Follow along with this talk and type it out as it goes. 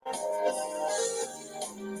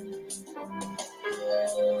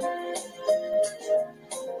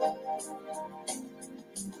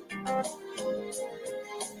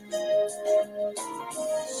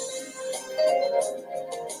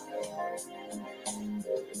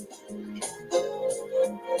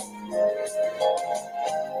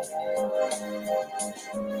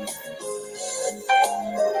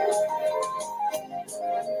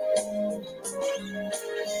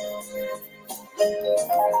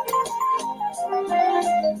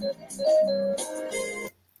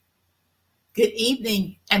Good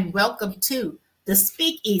evening and welcome to the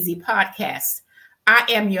Speak Easy podcast. I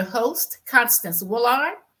am your host, Constance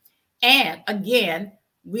Willard, and again,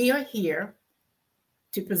 we are here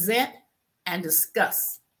to present and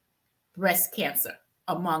discuss breast cancer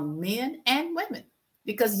among men and women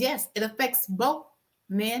because, yes, it affects both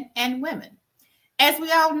men and women. As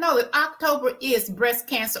we all know, that October is Breast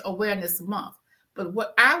Cancer Awareness Month, but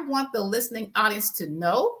what I want the listening audience to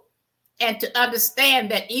know and to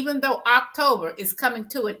understand that even though October is coming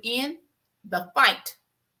to an end, the fight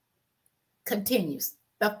continues.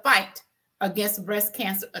 The fight against breast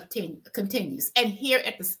cancer continues. And here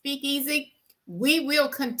at the Speakeasy, we will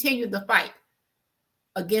continue the fight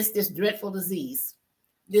against this dreadful disease.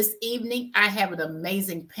 This evening, I have an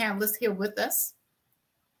amazing panelist here with us.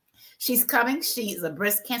 She's a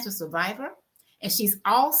breast cancer survivor, and she's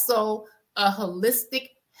also a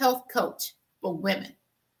holistic health coach for women.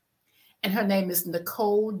 And her name is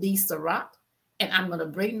Nicolle D. Surratt. And I'm going to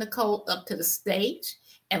bring Nicolle up to the stage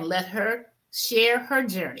and let her share her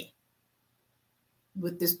journey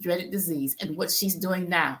with this dreaded disease and what she's doing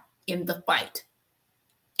now in the fight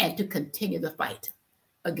and to continue the fight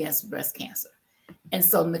against breast cancer. And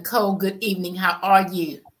so, Nicolle, good evening. How are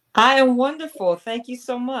you? I am wonderful. Thank you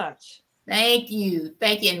so much. Thank you.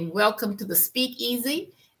 Thank you. And welcome to the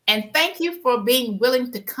Speakeasy. And thank you for being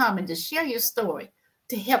willing to come and to share your story,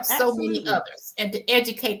 to help so many others and to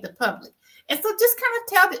educate the public. And so just kind of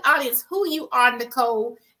tell the audience who you are,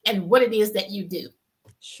 Nicolle, and what it is that you do.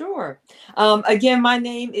 Sure. Again, my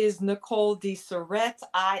name is Nicolle D. Surratt.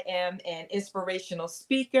 I am an inspirational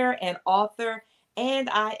speaker and author, and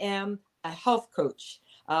I am a health coach.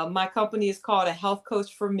 My company is called A Health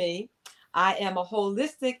Coach for Me. I am a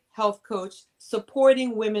holistic health coach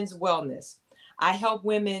supporting women's wellness. I help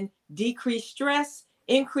women decrease stress,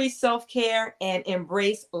 increase self-care, and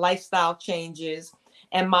embrace lifestyle changes.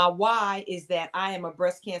 And my why is that I am a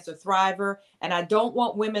breast cancer thriver, and I don't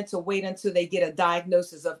want women to wait until they get a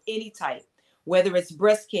diagnosis of any type, whether it's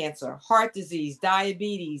breast cancer, heart disease,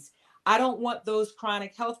 diabetes. I don't want those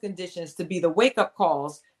chronic health conditions to be the wake-up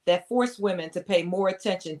calls that force women to pay more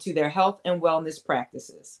attention to their health and wellness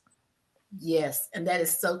practices. Yes, and that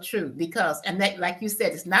is so true and that, like you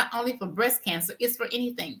said, it's not only for breast cancer, it's for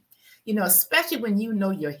anything. Especially when you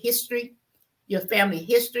know your history, your family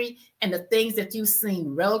history, and the things that you've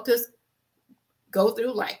seen relatives go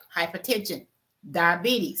through, like hypertension,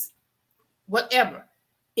 diabetes, whatever.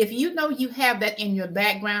 If you know you have that in your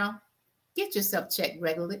background, get yourself checked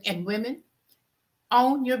regularly. And women,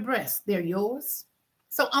 own your breasts. They're yours,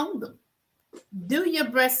 so own them. Do your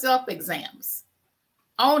breast self-exams.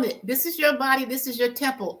 Own it. This is your body. This is your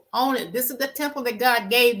temple. Own it. This is the temple that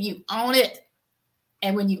God gave you. Own it.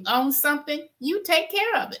 And when you own something, you take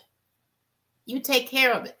care of it. You take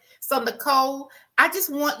care of it. So, Nicolle, I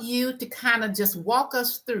just want you to kind of just walk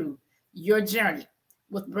us through your journey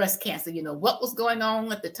with breast cancer. What was going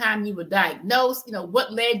on at the time you were diagnosed?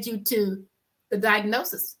 What led you to the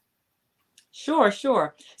diagnosis? Sure.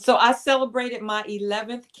 So I celebrated my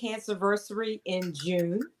 11th cancerversary in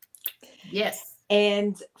June. Yes.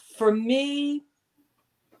 And for me,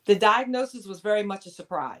 the diagnosis was very much a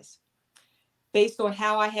surprise based on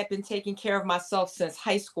how I had been taking care of myself since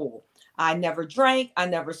high school. I never drank, I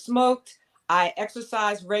never smoked, I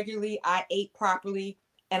exercised regularly, I ate properly,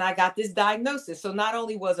 and I got this diagnosis. So not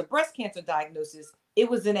only was a breast cancer diagnosis, it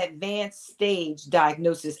was an advanced stage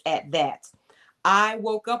diagnosis at that. I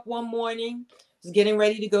woke up one morning, was getting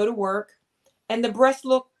ready to go to work, and the breast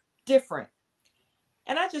looked different.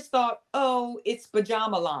 And I just thought, oh, it's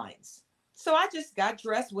pajama lines. So I just got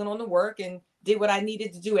dressed, went on to work, and did what I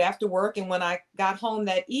needed to do after work. And when I got home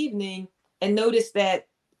that evening and noticed that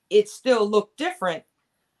it still looked different,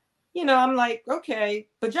 I'm like, okay,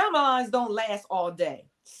 pajama lines don't last all day.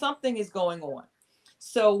 Something is going on.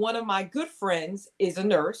 So one of my good friends is a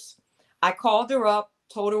nurse. I called her up,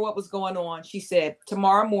 told her what was going on. She said,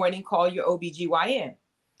 tomorrow morning, call your OBGYN.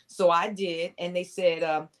 So I did. And they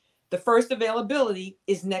said, the first availability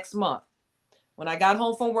is next month. When I got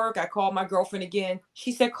home from work, I called my girlfriend again.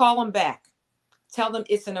 She said, call them back. Tell them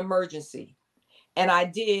it's an emergency. And I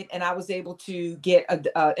did. And I was able to get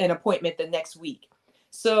an appointment the next week.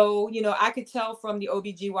 So, I could tell from the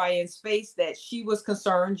OBGYN's face that she was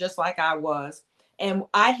concerned just like I was. And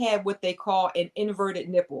I had what they call an inverted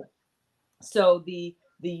nipple. So the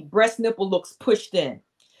breast nipple looks pushed in.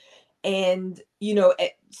 And,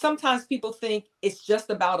 sometimes people think it's just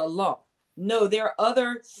about a lump. No, there are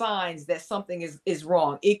other signs that something is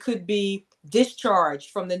wrong. It could be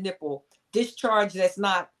discharge from the nipple, discharge that's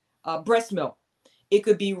not breast milk. It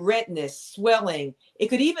could be redness, swelling. It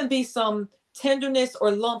could even be some tenderness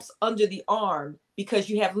or lumps under the arm because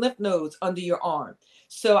you have lymph nodes under your arm.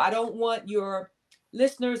 So I don't want your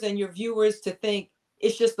listeners and your viewers to think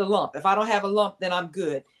it's just a lump. If I don't have a lump, then I'm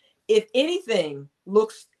good. If anything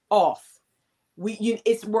looks off,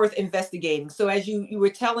 it's worth investigating. So as you were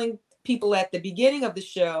telling people at the beginning of the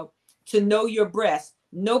show to know your breast,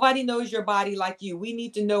 nobody knows your body like you. We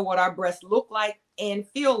need to know what our breasts look like and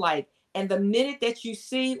feel like. And the minute that you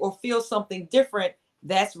see or feel something different,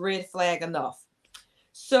 that's red flag enough.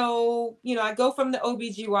 So, I go from the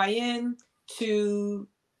OBGYN to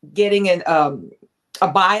getting a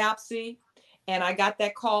biopsy. And I got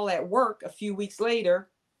that call at work a few weeks later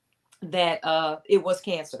that it was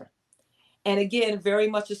cancer. And again, very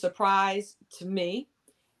much a surprise to me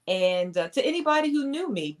and to anybody who knew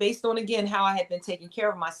me based on, again, how I had been taking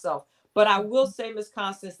care of myself. But I will say, Ms.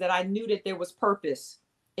 Constance, that I knew that there was purpose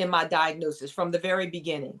in my diagnosis from the very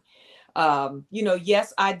beginning.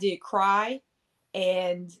 Yes, I did cry.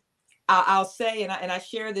 And I'll say, and I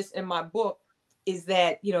share this in my book, is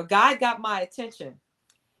that, God got my attention.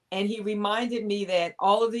 And he reminded me that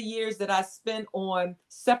all of the years that I spent on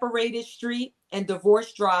Separated Street and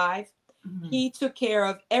Divorce Drive, he took care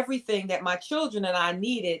of everything that my children and I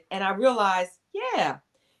needed. And I realized, yeah,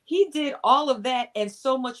 he did all of that and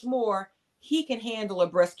so much more. He can handle a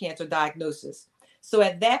breast cancer diagnosis. So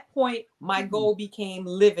at that point, my goal became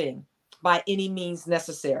living by any means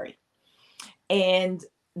necessary. And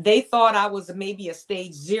they thought I was maybe a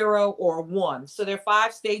stage 0 or 1. So there are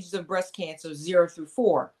 5 stages of breast cancer, 0 through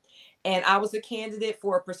 4. And I was a candidate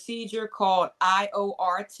for a procedure called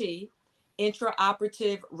IORT,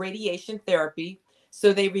 intraoperative radiation therapy.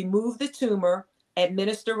 So they remove the tumor,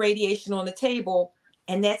 administer radiation on the table,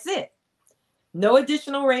 and that's it. No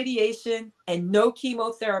additional radiation and no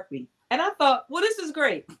chemotherapy. And I thought, well, this is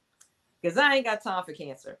great because I ain't got time for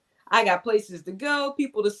cancer. I got places to go,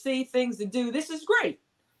 people to see, things to do. This is great.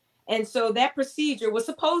 And so that procedure was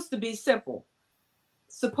supposed to be simple.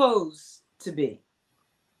 Supposed to be.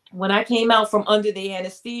 When I came out from under the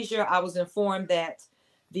anesthesia, I was informed that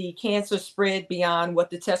the cancer spread beyond what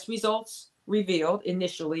the test results revealed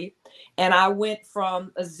initially. And I went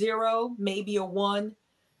from a 0, maybe a 1,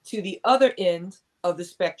 to the other end of the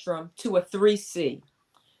spectrum to a 3C.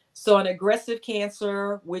 So an aggressive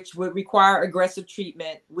cancer, which would require aggressive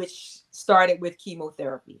treatment, which started with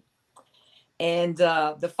chemotherapy. And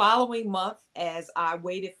the following month, as I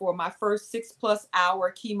waited for my first 6+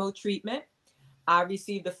 hour chemo treatment, I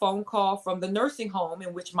received a phone call from the nursing home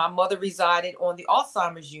in which my mother resided on the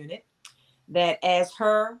Alzheimer's unit that as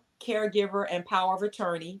her caregiver and power of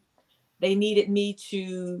attorney, they needed me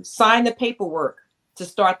to sign the paperwork to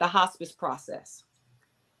start the hospice process.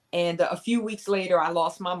 And a few weeks later, I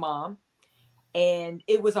lost my mom. And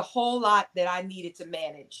it was a whole lot that I needed to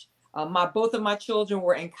manage. Both of my children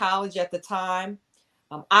were in college at the time.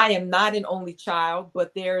 I am not an only child,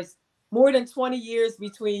 but there's more than 20 years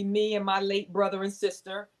between me and my late brother and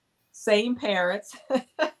sister, same parents.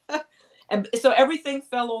 And so everything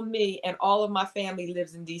fell on me, and all of my family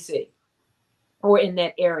lives in DC or in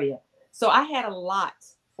that area. So I had a lot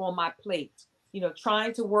on my plate,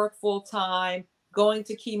 trying to work full time, going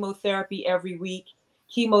to chemotherapy every week.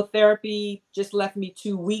 Chemotherapy just left me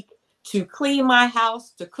too weak to clean my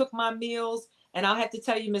house, to cook my meals. And I'll have to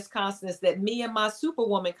tell you, Ms. Constance, that me and my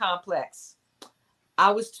superwoman complex,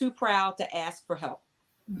 I was too proud to ask for help.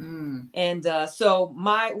 And so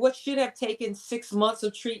what should have taken 6 months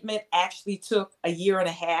of treatment actually took a year and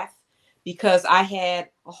a half because I had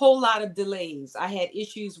a whole lot of delays. I had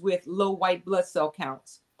issues with low white blood cell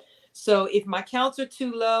counts. So if my counts are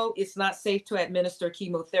too low, it's not safe to administer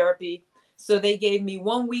chemotherapy. So they gave me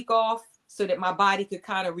 1 week off so that my body could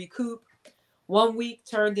kind of recoup. 1 week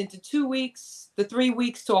turned into 2 weeks, the 3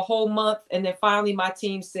 weeks to a whole month. And then finally my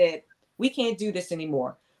team said, we can't do this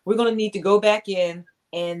anymore. We're going to need to go back in.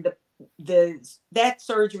 And that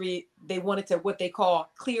surgery, they wanted to what they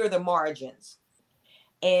call clear the margins.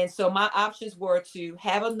 And so my options were to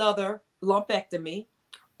have another lumpectomy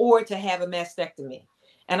or to have a mastectomy.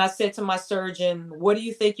 And I said to my surgeon, what do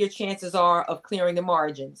you think your chances are of clearing the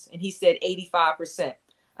margins? And he said 85%.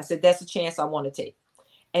 I said, that's a chance I want to take.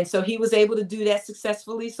 And so he was able to do that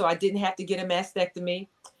successfully. So I didn't have to get a mastectomy.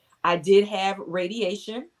 I did have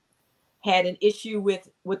radiation, had an issue with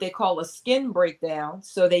what they call a skin breakdown.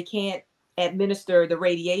 So they can't administer the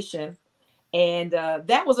radiation. And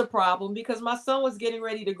that was a problem because my son was getting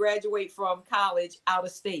ready to graduate from college out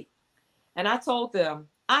of state. And I told them,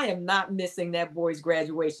 I am not missing that boy's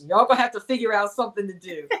graduation. Y'all gonna have to figure out something to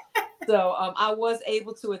do. So I was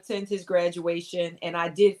able to attend his graduation and I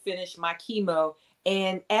did finish my chemo.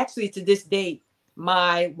 And actually to this date,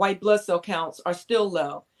 my white blood cell counts are still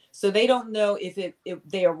low. So they don't know if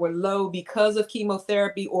they were low because of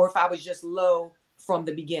chemotherapy or if I was just low from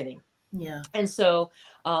the beginning. Yeah. And so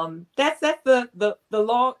that's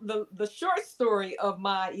the short story of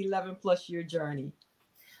my 11+ year journey.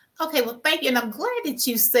 Okay, well, thank you. And I'm glad that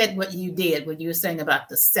you said what you did when you were saying about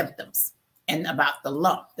the symptoms and about the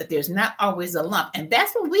lump, that there's not always a lump. And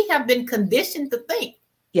that's what we have been conditioned to think, that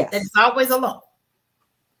Yes. it's always a lump.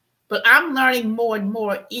 But I'm learning more and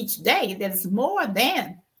more each day that it's more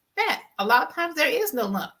than that. A lot of times there is no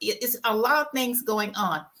lump. It's a lot of things going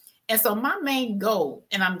on. And so my main goal,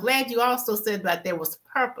 and I'm glad you also said that there was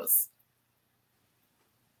purpose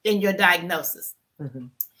in your diagnosis. Mm-hmm.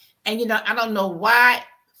 And, I don't know why,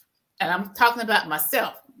 and I'm talking about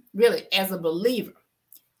myself, really, as a believer,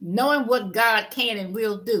 knowing what God can and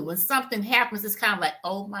will do. When something happens, it's kind of like,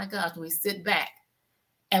 oh my gosh, we sit back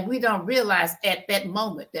and we don't realize at that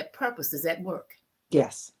moment that purpose is at work.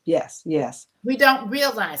 Yes, yes, yes. We don't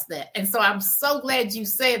realize that. And so I'm so glad you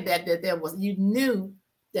said that you knew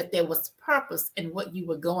that there was purpose in what you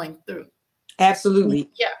were going through. Absolutely.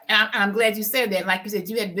 Yeah. And I'm glad you said that. Like you said,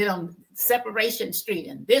 you had been on Separation Street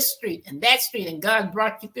and this street and that street, and God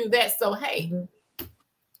brought you through that. So, hey,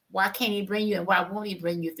 why can't he bring you and why won't he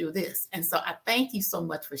bring you through this? And so I thank you so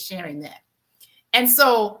much for sharing that. And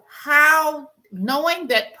so knowing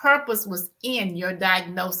that purpose was in your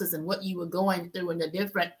diagnosis and what you were going through and the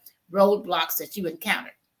different roadblocks that you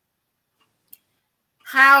encountered,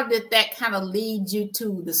 how did that kind of lead you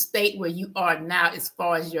to the state where you are now as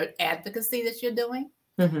far as your advocacy that you're doing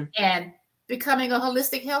and becoming a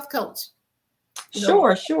holistic health coach?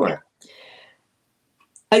 Sure.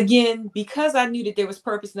 Again, because I knew that there was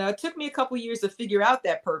purpose. Now, it took me a couple of years to figure out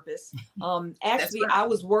that purpose. Actually, right. I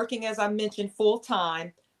was working, as I mentioned, full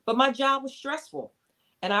time, but my job was stressful.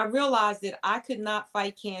 And I realized that I could not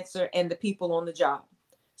fight cancer and the people on the job.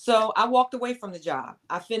 So I walked away from the job.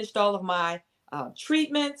 I finished all of my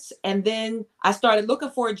treatments, and then I started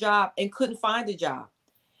looking for a job and couldn't find a job.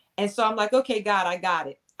 And so I'm like, okay, God, I got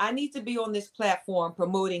it. I need to be on this platform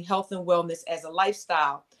promoting health and wellness as a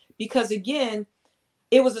lifestyle, because again,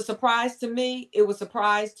 it was a surprise to me. It was a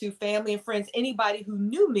surprise to family and friends, anybody who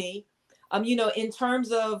knew me, in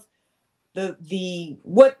terms of the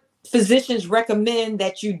what physicians recommend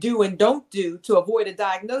that you do and don't do to avoid a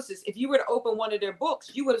diagnosis. If you were to open one of their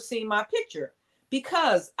books, you would have seen my picture,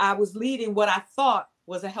 because I was leading what I thought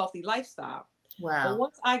was a healthy lifestyle. Wow. But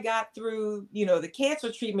once I got through, the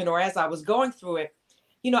cancer treatment, or as I was going through it,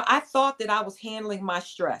 I thought that I was handling my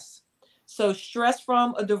stress. So stress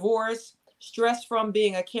from a divorce, stress from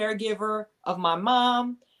being a caregiver of my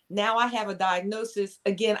mom. Now I have a diagnosis.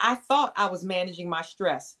 Again, I thought I was managing my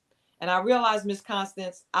stress. And I realized, Miss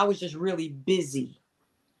Constance, I was just really busy.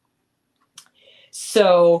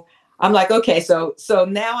 So I'm like, okay, so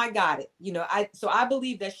now I got it. I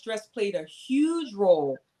believe that stress played a huge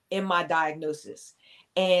role in my diagnosis.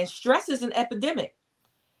 And stress is an epidemic.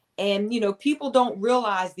 And, people don't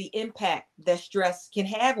realize the impact that stress can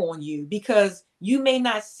have on you, because you may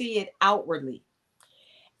not see it outwardly.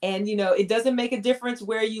 And, it doesn't make a difference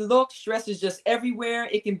where you look. Stress is just everywhere.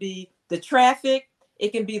 It can be the traffic.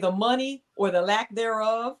 It can be the money or the lack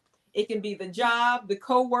thereof. It can be the job, the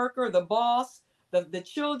coworker, the boss, the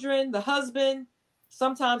children, the husband.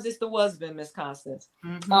 Sometimes it's the husband, Miss Constance.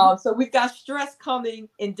 So we've got stress coming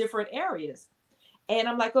in different areas. And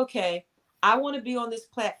I'm like, okay, I want to be on this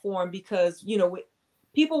platform because,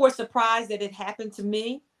 people were surprised that it happened to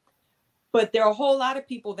me, but there are a whole lot of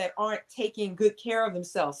people that aren't taking good care of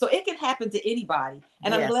themselves. So it can happen to anybody.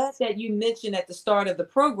 And yes. I'm glad that you mentioned at the start of the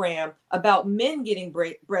program about men getting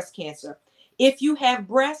breast cancer. If you have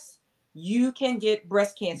breasts, you can get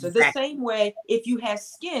breast cancer. Exactly. The same way, if you have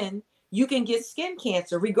skin, you can get skin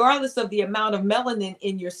cancer, regardless of the amount of melanin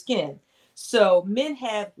in your skin. So men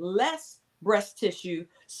have less breast tissue,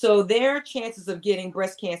 so their chances of getting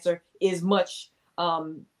breast cancer is much,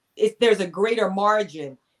 there's a greater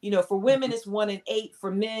margin. For women, it's 1 in 8. For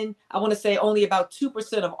men, I want to say only about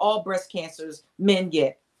 2% of all breast cancers men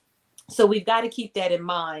get. So we've got to keep that in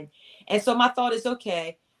mind. And so my thought is,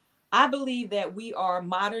 okay, I believe that we are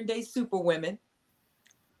modern day superwomen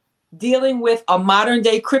dealing with a modern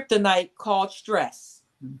day kryptonite called stress.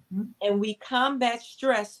 And we combat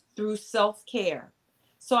stress through self-care.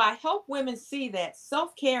 So I help women see that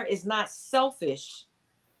self-care is not selfish,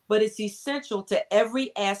 but it's essential to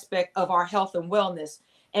every aspect of our health and wellness.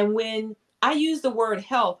 And when I use the word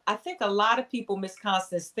health, I think a lot of people, Miss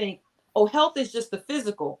Constance, think, oh, health is just the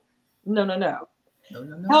physical. No.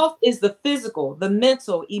 Health is the physical, the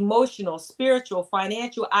mental, emotional, spiritual,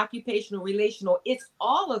 financial, occupational, relational. It's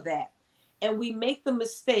all of that. And we make the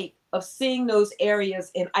mistake of seeing those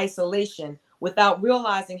areas in isolation without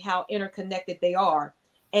realizing how interconnected they are.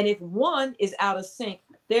 And if one is out of sync,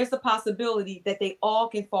 there's the possibility that they all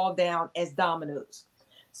can fall down as dominoes.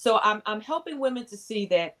 So I'm helping women to see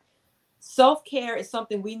that self-care is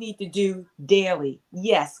something we need to do daily.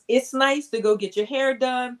 Yes, it's nice to go get your hair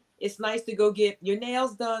done. It's nice to go get your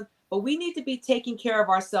nails done, but we need to be taking care of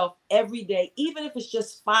ourselves every day, even if it's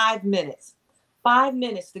just 5 minutes. 5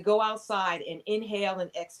 minutes to go outside and inhale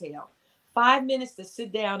and exhale. 5 minutes to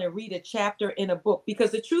sit down and read a chapter in a book.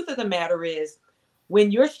 Because the truth of the matter is,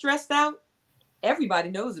 when you're stressed out, everybody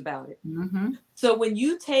knows about it. Mm-hmm. So when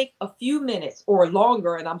you take a few minutes or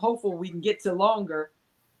longer, and I'm hopeful we can get to longer,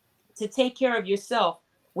 to take care of yourself,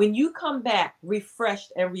 when you come back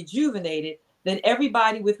refreshed and rejuvenated, then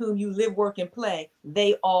everybody with whom you live, work, and play,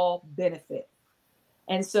 they all benefit.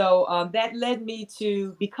 And so that led me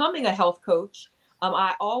to becoming a health coach. I'm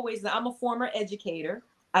a former educator.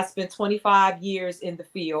 I spent 25 years in the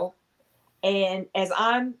field. And as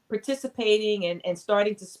I'm participating and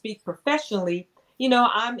starting to speak professionally,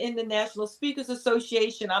 I'm in the National Speakers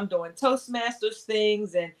Association. I'm doing Toastmasters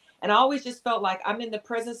things. And I always just felt like I'm in the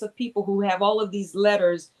presence of people who have all of these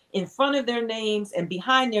letters in front of their names and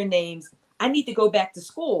behind their names. I need to go back to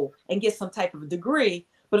school and get some type of degree.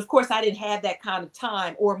 But of course, I didn't have that kind of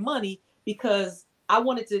time or money because I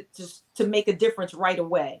wanted to make a difference right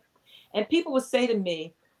away. And people would say to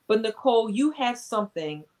me, but Nicolle, you have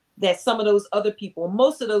something that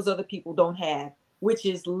most of those other people don't have, which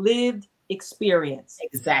is lived experience.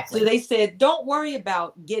 Exactly. So they said, don't worry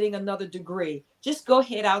about getting another degree. Just go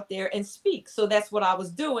ahead out there and speak. So that's what I was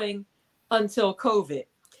doing until COVID.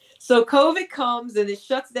 So COVID comes and it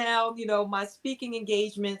shuts down, my speaking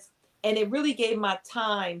engagements, and it really gave my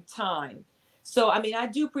time. So, I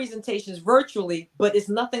do presentations virtually, but it's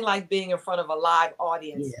nothing like being in front of a live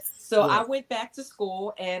audience. Yes. So I went back to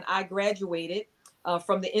school and I graduated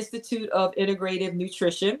from the Institute of Integrative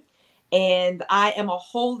Nutrition. And I am a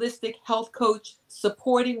holistic health coach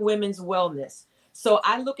supporting women's wellness. So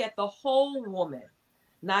I look at the whole woman,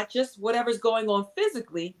 not just whatever's going on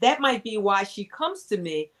physically. That might be why she comes to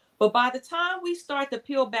me. But by the time we start to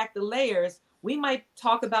peel back the layers, we might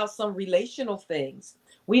talk about some relational things.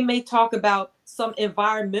 We may talk about some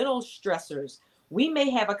environmental stressors. We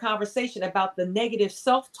may have a conversation about the negative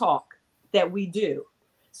self-talk that we do.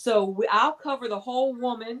 So I'll cover the whole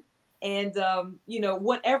woman and,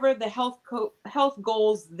 whatever the health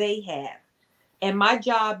goals they have. And my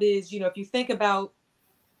job is, if you think about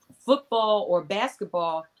football or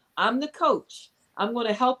basketball, I'm the coach. I'm going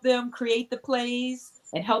to help them create the plays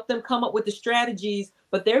and help them come up with the strategies,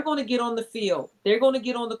 but they're going to get on the field. They're going to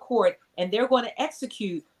get on the court and they're going to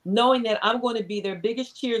execute, knowing that I'm going to be their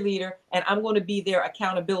biggest cheerleader and I'm going to be their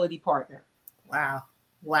accountability partner.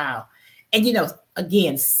 Wow. And,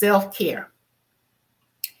 again, self-care.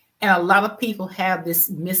 And a lot of people have this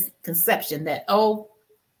misconception that,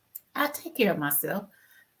 I take care of myself.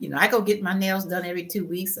 I go get my nails done every 2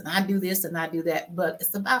 weeks and I do this and I do that. But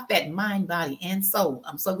it's about that mind, body, and soul.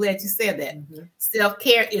 I'm so glad you said that. Mm-hmm.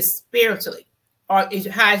 Self-care is spiritually. Or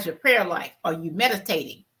how's your prayer life? Are you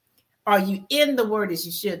meditating? Are you in the word as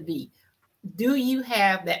you should be? Do you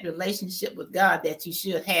have that relationship with God that you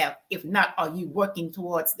should have? If not, are you working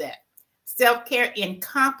towards that? Self-care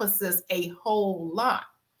encompasses a whole lot.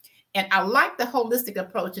 And I like the holistic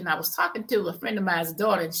approach. And I was talking to a friend of mine's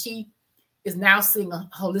daughter, and she is now seeing a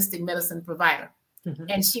holistic medicine provider. Mm-hmm.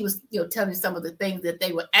 And she was, telling me some of the things that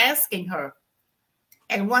they were asking her.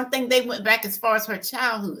 And one thing, they went back as far as her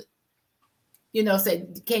childhood.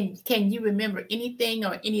 Said, can you remember anything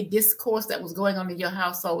or any discourse that was going on in your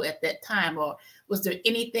household at that time? Or was there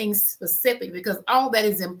anything specific? Because all that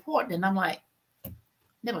is important. And I'm like,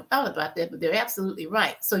 never thought about that, but they're absolutely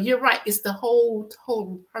right. So you're right. It's the whole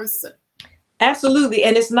total person. Absolutely.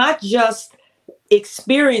 And it's not just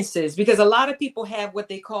experiences, because a lot of people have what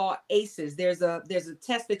they call ACEs. There's a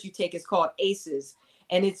test that you take. It's called ACEs,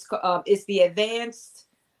 and it's the advanced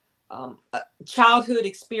childhood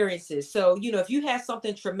experiences. So, if you have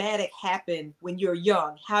something traumatic happen when you're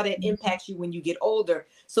young, how that impacts you when you get older.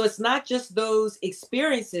 So it's not just those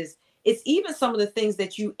experiences. It's even some of the things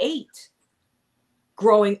that you ate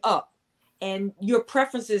growing up and your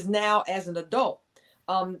preferences now as an adult.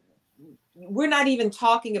 We're not even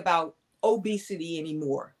talking about obesity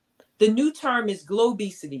anymore. The new term is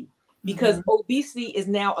globesity, because obesity is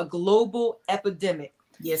now a global epidemic.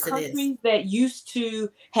 Yes, it is. Countries that used to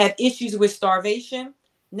have issues with starvation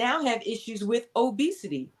now have issues with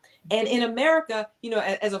obesity. And in America,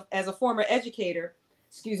 as a former educator,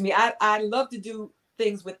 I love to do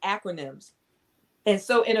things with acronyms. And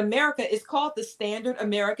so in America, it's called the Standard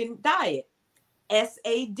American Diet,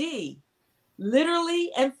 SAD.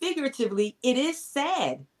 literally and figuratively, it is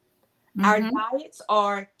sad. Our Mm-hmm. diets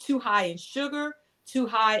are too high in sugar, too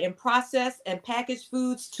high in processed and packaged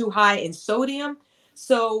foods, too high in sodium.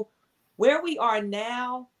 So where we are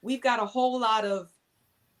now, we've got a whole lot of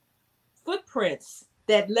footprints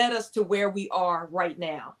that led us to where we are right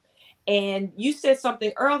now. And you said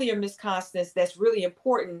something earlier, Miss Constance, that's really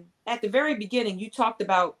important. At the very beginning, you talked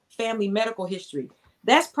about family medical history.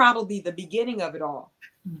 That's probably the beginning of it all.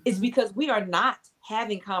 It's because we are not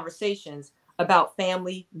having conversations about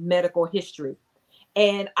family medical history.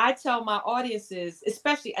 And I tell my audiences,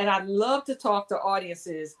 especially, and I love to talk to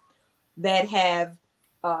audiences that have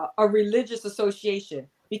a religious association,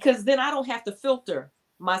 because then I don't have to filter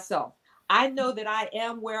myself. I know that I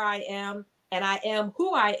am where I am, and I am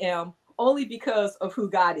who I am only because of who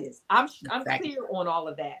God is. I'm Exactly. clear on all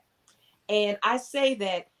of that. And I say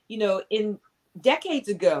that, in decades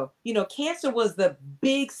ago, cancer was the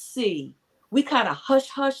big C. We kind of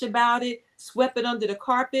hush about it, swept it under the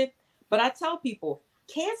carpet. But I tell people,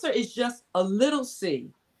 cancer is just a little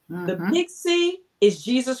c. The Mm-hmm. big C is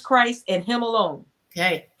Jesus Christ and him alone.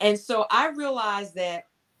 Okay. And so I realized that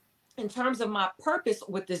in terms of my purpose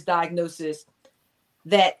with this diagnosis,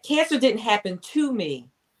 that cancer didn't happen to me.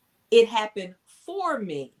 It happened for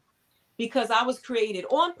me, because I was created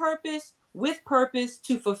on purpose, with purpose,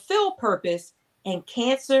 to fulfill purpose, and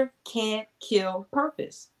cancer can't kill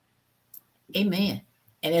purpose. Amen.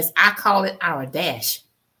 And as I call it, our dash.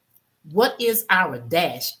 What is our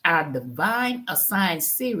dash? Our divine assigned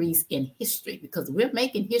series in history, because we're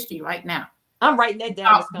making history right now. I'm writing that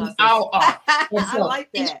down, Miss We Constance. all are. I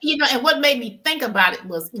like that. And what made me think about it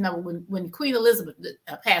was, when Queen Elizabeth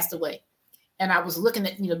passed away, and I was looking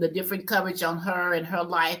at, the different coverage on her and her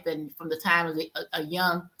life, and from the time of a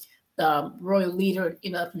young royal leader,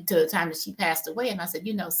 up until the time that she passed away. And I said,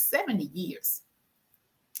 70 years.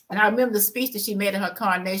 And I remember the speech that she made in her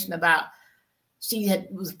coronation about she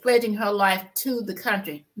was pledging her life to the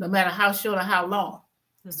country, no matter how short or how long.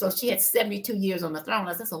 Mm-hmm. So she had 72 years on the throne.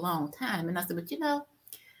 I said, that's a long time. And I said, but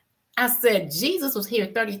I said, Jesus was here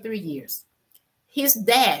 33 years. His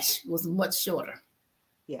dash was much shorter.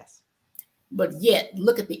 Yes. But yet,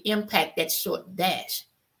 look at the impact that short dash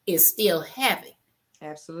is still having.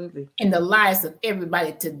 Absolutely. In the lives of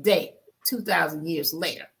everybody today, 2,000 years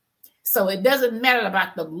later. So it doesn't matter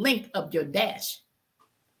about the length of your dash.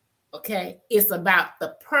 Okay? It's about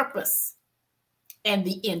the purpose and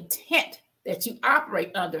the intent that you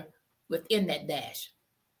operate under within that dash.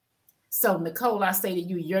 So, Nicolle, I say to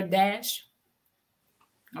you, your dash,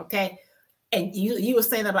 okay? And you were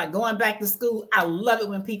saying about going back to school. I love it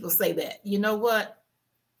when people say that. You know what?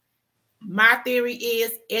 My theory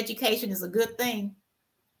is education is a good thing.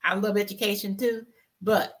 I love education too,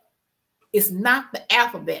 but it's not the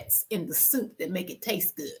alphabets in the soup that make it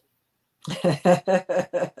taste good.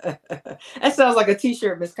 That sounds like a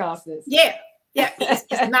t-shirt, Miss Constance. Yeah.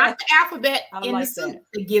 It's not the alphabet in the soup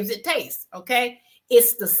that gives it taste, okay?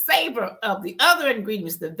 It's the savor of the other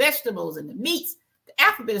ingredients, the vegetables and the meats. The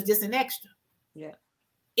alphabet is just an extra. Yeah.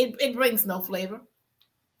 It brings no flavor,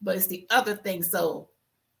 but it's the other thing. So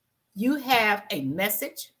you have a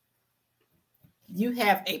message, you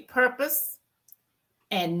have a purpose,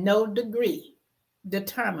 and no degree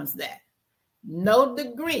determines that. No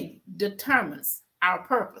degree determines our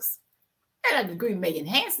purpose. And a degree may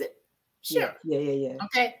enhance it. Sure. Yeah.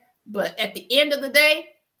 Okay. But at the end of the day,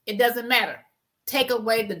 it doesn't matter. Take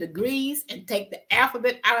away the degrees and take the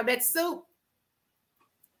alphabet out of that soup.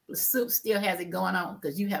 The soup still has it going on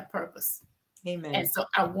because you have purpose. Amen. And so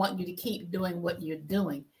I want you to keep doing what you're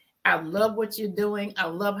doing. I love what you're doing. I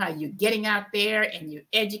love how you're getting out there and you're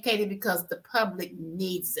educated because the public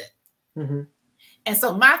needs it. Mm-hmm. And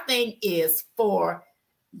so my thing is for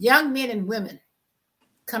young men and women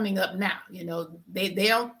coming up now, they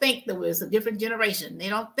don't think that it's a different generation. They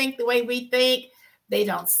don't think the way we think. They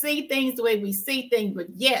don't see things the way we see things, but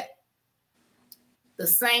yet the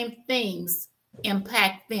same things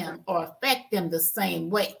impact them or affect them the same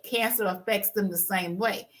way. Cancer affects them the same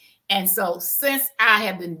way. And so since I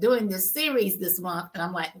have been doing this series this month, and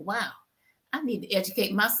I'm like, wow, I need to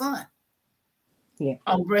educate my son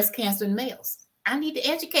on breast cancer in males. I need to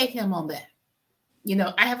educate him on that.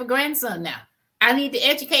 I have a grandson now. I need to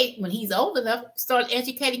educate when he's old enough, start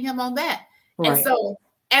educating him on that. Right. And so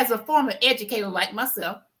as a former educator like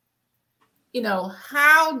myself,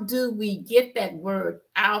 how do we get that word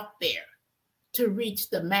out there to reach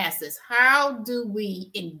the masses? How do we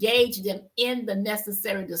engage them in the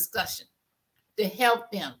necessary discussion to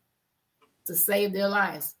help them to save their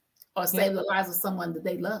lives or save the lives of someone that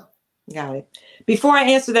they love? Got it. Before I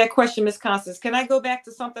answer that question, Ms. Constance, can I go back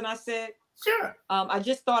to something I said? Sure. I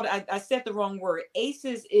just thought I said the wrong word.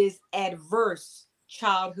 ACEs is adverse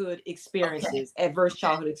childhood Okay. experiences. Adverse Okay.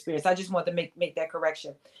 childhood experience. I just want to make that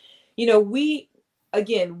correction. You know, we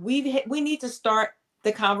need to start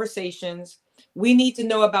the conversations. We need to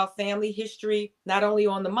know about family history, not only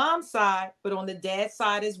on the mom side, but on the dad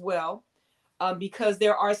side as well. Because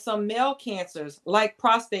there are some male cancers like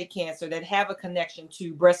prostate cancer that have a connection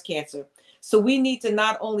to breast cancer. So we need to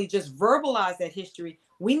not only just verbalize that history,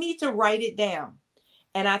 we need to write it down.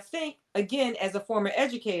 And I think, again, as a former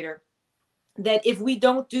educator, that if we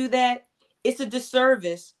don't do that, it's a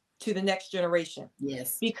disservice to the next generation.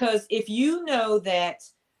 Yes. Because if you know that,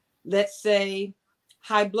 let's say,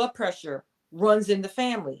 high blood pressure runs in the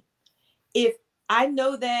family, if I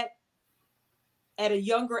know that at a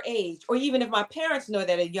younger age, or even if my parents know that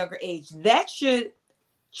at a younger age, that should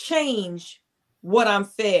change what I'm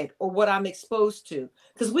fed or what I'm exposed to.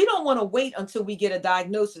 Because we don't want to wait until we get a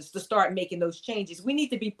diagnosis to start making those changes. We need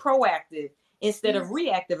to be proactive instead of Yes.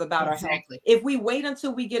 reactive about our health. Exactly. If we wait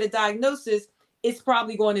until we get a diagnosis, it's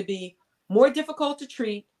probably going to be more difficult to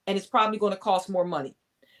treat, and it's probably going to cost more money.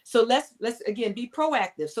 So let's again be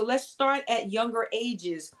proactive. So let's start at younger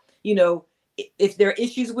ages. You know, if there are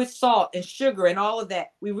issues with salt and sugar and all of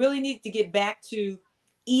that, we really need to get back to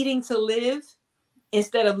eating to live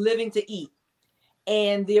instead of living to eat.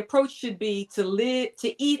 And the approach should be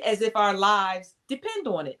to eat as if our lives depend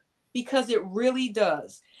on it, because it really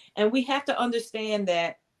does. And we have to understand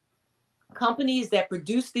that companies that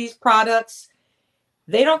produce these products,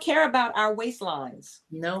 they don't care about our waistlines.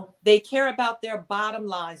 No. They care about their bottom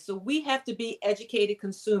line. So we have to be educated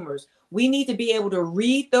consumers. We need to be able to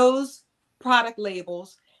read those product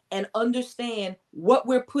labels and understand what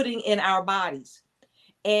we're putting in our bodies.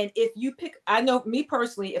 And if you I know me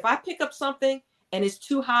personally, if I pick up something and it's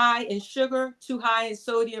too high in sugar, too high in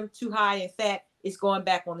sodium, too high in fat, it's going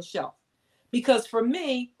back on the shelf. Because for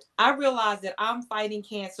me, I realize that I'm fighting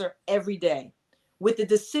cancer every day with the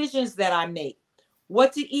decisions that I make.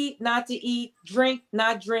 What to eat, not to eat, drink,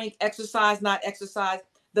 not drink, exercise, not exercise.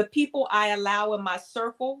 The people I allow in my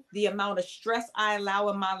circle, the amount of stress I allow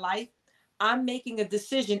in my life, I'm making a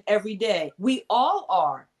decision every day. We all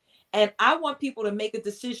are. And I want people to make a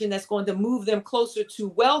decision that's going to move them closer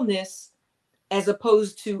to wellness as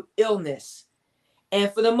opposed to illness. And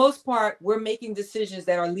for the most part, we're making decisions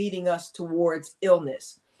that are leading us towards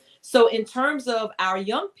illness. So in terms of our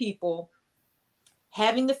young people,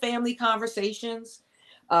 having the family conversations,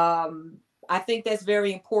 I think that's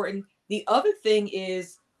very important. The other thing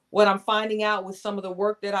is what I'm finding out with some of the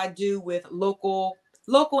work that I do with local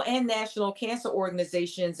and national cancer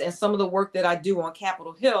organizations, and some of the work that I do on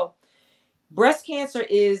Capitol Hill. Breast cancer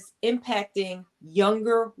is impacting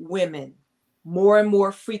younger women more and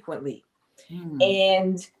more frequently.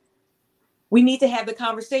 And we need to have the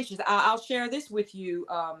conversations. I'll share this with you,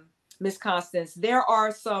 Ms. Constance. There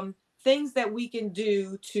are some things that we can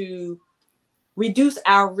do to reduce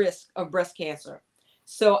our risk of breast cancer.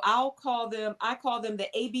 So I call them the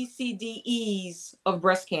ABCDEs of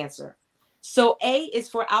breast cancer. So A is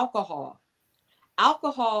for alcohol.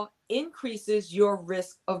 Alcohol increases your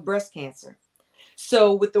risk of breast cancer.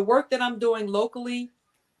 So with the work that I'm doing locally,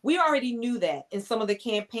 we already knew that in some of the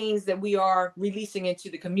campaigns that we are releasing into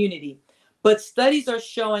the community. But studies are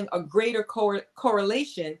showing a greater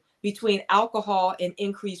correlation between alcohol and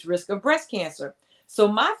increased risk of breast cancer. So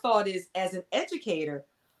my thought is, as an educator,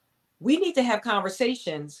 we need to have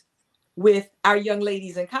conversations with our young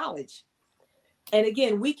ladies in college. And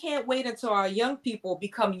again, we can't wait until our young people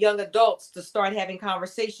become young adults to start having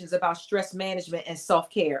conversations about stress management and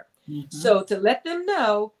self-care. So to let them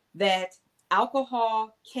know that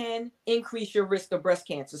alcohol can increase your risk of breast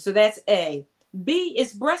cancer. So that's A. B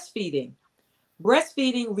is breastfeeding.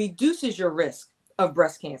 Breastfeeding reduces your risk of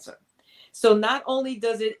breast cancer. So not only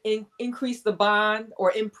does it increase the bond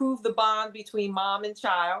or improve the bond between mom and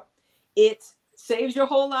child, it saves you a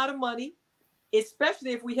whole lot of money,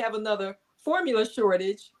 especially if we have another formula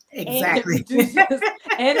shortage. Exactly.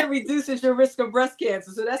 And it reduces your risk of breast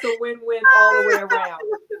cancer. So that's a win-win all the way around.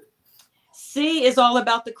 C is all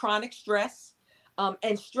about the chronic stress.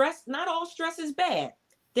 And stress, not all stress is bad.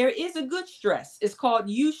 There is a good stress. It's called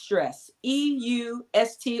eustress, EUSTRESS.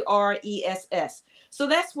 So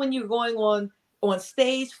that's when you're going on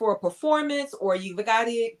stage for a performance, or you've got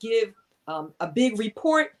to give a big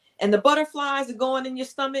report and the butterflies are going in your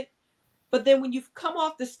stomach. But then when you come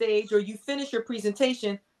off the stage or you finish your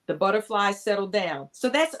presentation, the butterflies settle down. So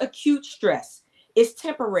that's acute stress. It's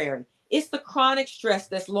temporary. It's the chronic stress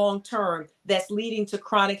that's long-term, that's leading to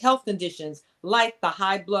chronic health conditions like the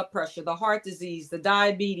high blood pressure, the heart disease, the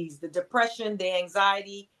diabetes, the depression, the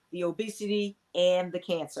anxiety, the obesity, and the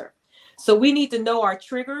cancer. So we need to know our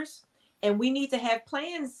triggers, and we need to have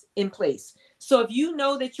plans in place. So if you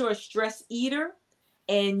know that you're a stress eater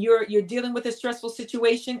and you're dealing with a stressful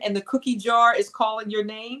situation and the cookie jar is calling your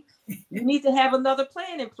name, you need to have another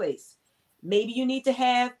plan in place. Maybe you need to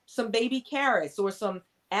have some baby carrots or some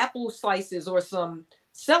apple slices or some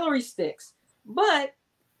celery sticks. But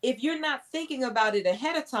if you're not thinking about it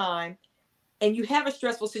ahead of time and you have a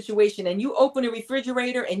stressful situation and you open a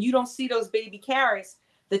refrigerator and you don't see those baby carrots,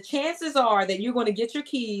 the chances are that you're going to get your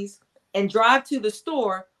keys and drive to the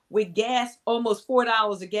store with gas almost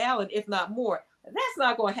 $4 a gallon, if not more. That's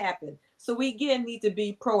not going to happen. So we again need to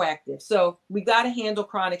be proactive. So we got to handle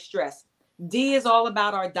chronic stress. D is all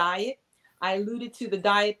about our diet. I alluded to the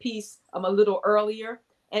diet piece a little earlier.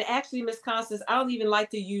 And actually, Ms. Constance, I don't even like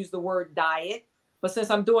to use the word diet. But since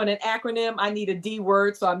I'm doing an acronym, I need a D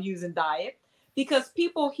word, so I'm using diet. Because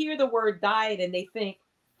people hear the word diet and they think,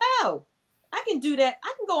 oh, I can do that.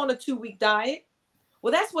 I can go on a 2-week diet.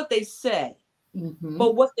 Well, that's what they say. Mm-hmm.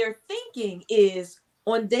 But what they're thinking is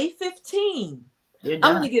on day 15, I'm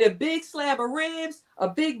going to get a big slab of ribs, a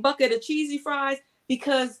big bucket of cheesy fries,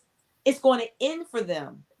 because it's going to end for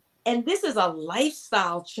them. And this is a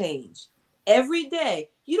lifestyle change. Every day,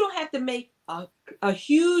 you don't have to make a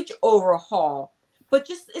huge overhaul, but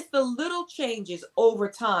just it's the little changes over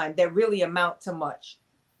time that really amount to much.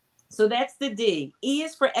 So that's the D. E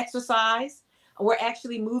is for exercise. We're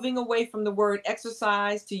actually moving away from the word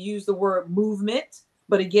exercise to use the word movement.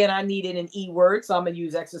 But again, I needed an E word, so I'm going to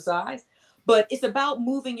use exercise. But it's about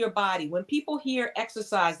moving your body. When people hear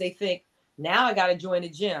exercise, they think, now I got to join the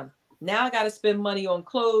gym. Now I got to spend money on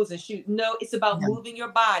clothes and shoot. No, it's about moving your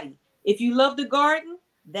body. If you love the garden,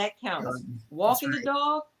 that counts. Walking the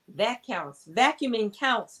dog, that counts. Vacuuming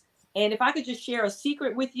counts. And if I could just share a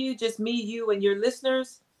secret with you, just me, you, and your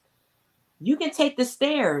listeners, you can take the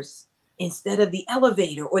stairs instead of the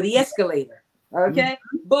elevator or the escalator. Okay.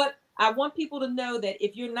 Mm-hmm. But I want people to know that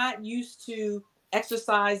if you're not used to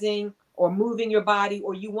exercising or moving your body,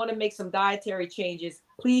 or you want to make some dietary changes,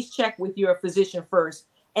 please check with your physician first.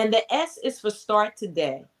 And the S is for start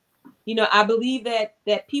today. You know, I believe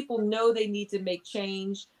that people know they need to make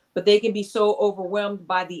change, but they can be so overwhelmed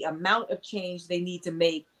by the amount of change they need to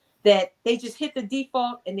make that they just hit the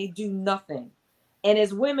default and they do nothing. And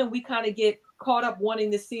as women, we kind of get caught up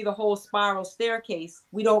wanting to see the whole spiral staircase.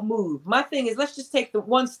 We don't move. My thing is, let's just take the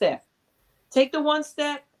one step. Take the one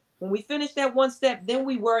step. When we finish that one step, then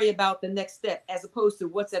we worry about the next step, as opposed to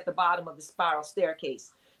what's at the bottom of the spiral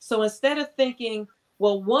staircase. So instead of thinking,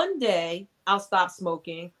 well, one day I'll stop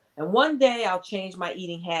smoking, and one day I'll change my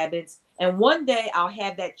eating habits, and one day I'll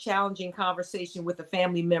have that challenging conversation with a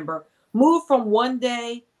family member, move from one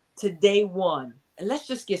day to day one. And let's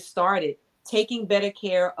just get started taking better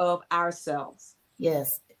care of ourselves.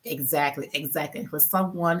 Yes, exactly. For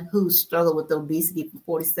someone who struggled with obesity for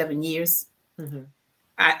 47 years, mm-hmm.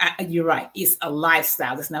 You're right. It's a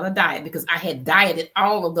lifestyle. It's not a diet, because I had dieted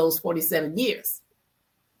all of those 47 years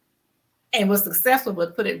and was successful,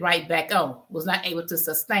 but put it right back on. Was not able to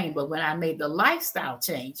sustain. But when I made the lifestyle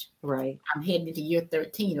change, right, I'm heading into year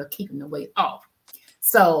 13 of keeping the weight off.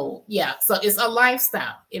 So yeah, so it's a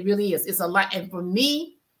lifestyle. It really is. It's a lot. And for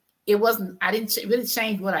me, it wasn't. I didn't really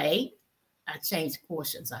change what I ate. I changed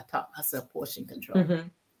portions. I taught myself portion control. Mm-hmm.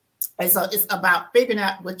 And so it's about figuring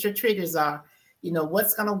out what your triggers are. You know,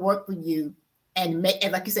 what's going to work for you, and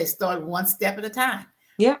like you say, start one step at a time.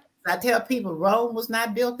 Yeah. I tell people, Rome was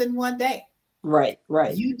not built in one day. Right.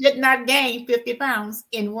 You did not gain 50 pounds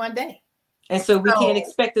in one day. And so we can't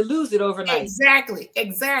expect to lose it overnight.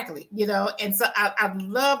 Exactly. You know, and so I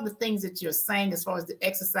love the things that you're saying as far as the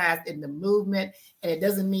exercise and the movement. And it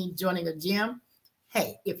doesn't mean joining a gym.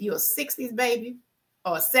 Hey, if you're a 60s baby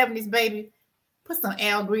or a 70s baby, put some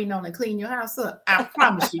Al Green on and clean your house up. I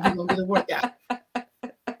promise you, you're going to get a workout.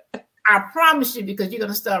 I promise you, because you're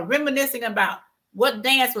going to start reminiscing about what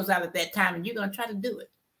dance was out at that time, and you're going to try to do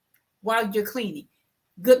it while you're cleaning.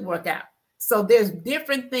 Good workout. So there's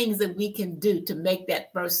different things that we can do to make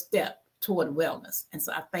that first step toward wellness. And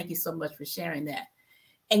so I thank you so much for sharing that.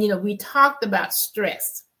 And, you know, we talked about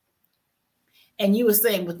stress. And you were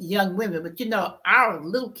saying with young women, but, you know, our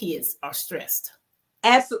little kids are stressed.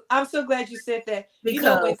 Absolutely. I'm so glad you said that. Because, you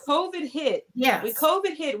know, when COVID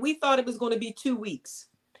hit, we thought it was going to be 2 weeks.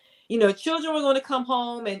 You know, children were going to come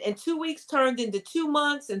home, and 2 weeks turned into 2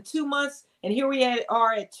 months, and 2 months. And here we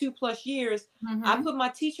are at 2+ years. Mm-hmm. I put my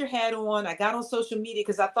teacher hat on. I got on social media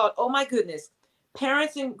because I thought, oh, my goodness,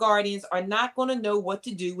 parents and guardians are not going to know what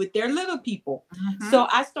to do with their little people. Mm-hmm. So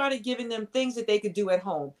I started giving them things that they could do at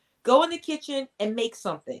home. Go in the kitchen and make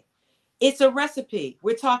something. It's a recipe.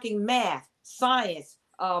 We're talking math, science,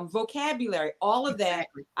 vocabulary, all of that.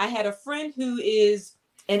 Exactly. I had a friend who is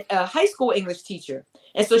a high school English teacher.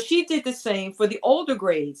 And so she did the same for the older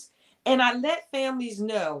grades. And I let families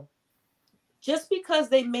know, just because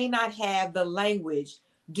they may not have the language,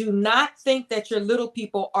 do not think that your little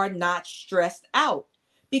people are not stressed out,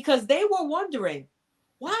 because they were wondering,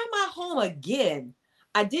 why am I home again?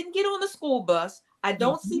 I didn't get on the school bus. I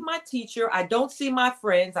don't see my teacher. I don't see my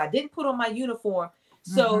friends. I didn't put on my uniform.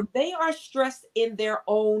 So they are stressed in their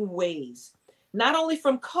own ways, not only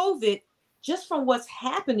from COVID, just from what's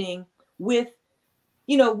happening with,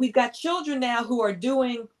 we've got children now who are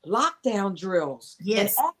doing lockdown drills and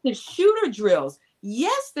Yes. active shooter drills.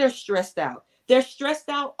 Yes, they're stressed out. They're stressed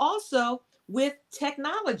out also with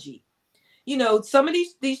technology. Some of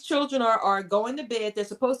these children are going to bed. They're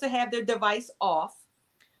supposed to have their device off,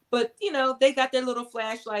 but they got their little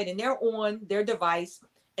flashlight and they're on their device,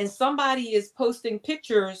 and somebody is posting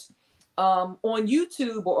pictures on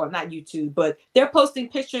YouTube, or not YouTube, but they're posting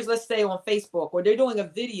pictures, let's say on Facebook, or they're doing a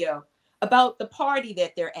video about the party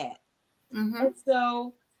that they're at. And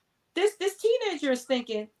so this teenager is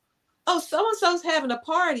thinking, oh, so-and-so's having a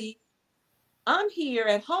party. I'm here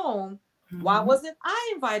at home. Why wasn't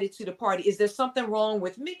I invited to the party? Is there something wrong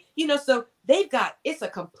with me? So it's a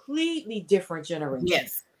completely different generation.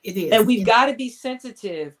 Yes, it is. And we've got to be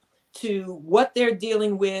sensitive to what they're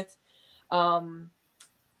dealing with,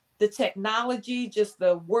 the technology, just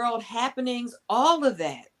the world happenings, all of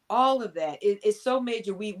that. It's so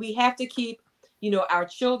major. We have to keep, our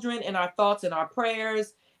children in our thoughts and our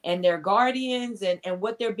prayers, and their guardians, and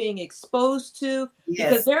what they're being exposed to,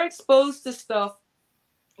 because they're exposed to stuff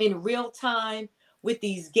in real time with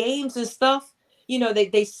these games and stuff.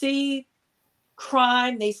 They see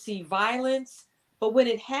crime, they see violence, but when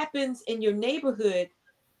it happens in your neighborhood,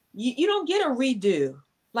 you don't get a redo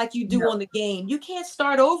like you do on the game. You can't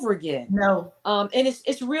start over again. No. And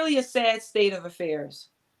it's really a sad state of affairs.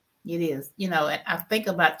 It is. And I think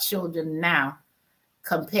about children now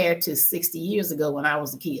compared to 60 years ago when I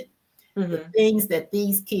was a kid. The things that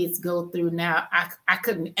these kids go through now, I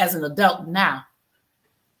couldn't, as an adult now,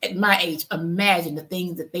 at my age, imagine the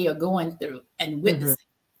things that they are going through and witnessing.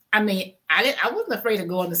 I mean, I wasn't afraid of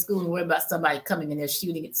going to school and worry about somebody coming in there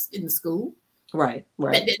shooting in the school. Right.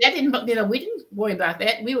 That didn't, we didn't worry about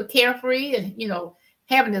that. We were carefree and,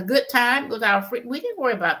 having a good time with our friends. We didn't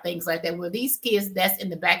worry about things like that. Well, these kids, that's in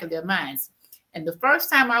the back of their minds. And the first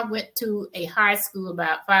time I went to a high school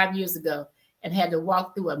about 5 years ago and had to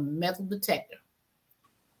walk through a metal detector,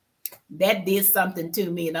 that did something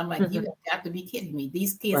to me. And I'm like, you got to be kidding me.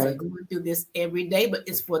 These kids are going through this every day, but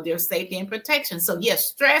it's for their safety and protection. So yes,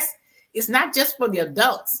 stress is not just for the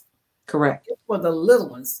adults. Correct. It's for the little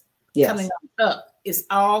ones coming up. It's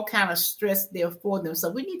all kind of stress there for them.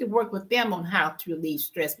 So we need to work with them on how to relieve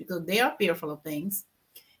stress, because they are fearful of things.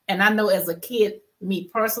 And I know as a kid, me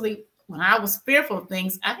personally, when I was fearful of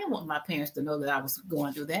things, I didn't want my parents to know that I was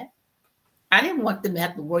going through that. I didn't want them to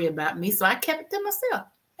have to worry about me. So I kept it to myself.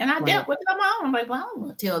 And I dealt with it on my own. I'm like, well, I don't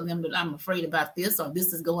want to tell them that I'm afraid about this or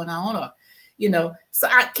this is going on, or, so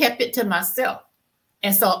I kept it to myself.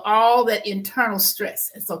 And so all that internal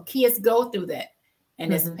stress. And so kids go through that.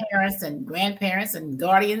 And as parents and grandparents and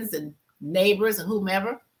guardians and neighbors and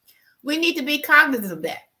whomever, we need to be cognizant of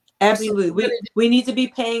that. Absolutely. We need to be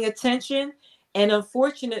paying attention. And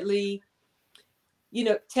unfortunately,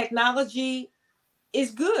 technology is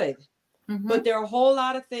good. But there are a whole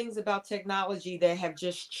lot of things about technology that have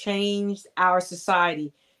just changed our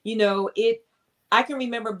society. I can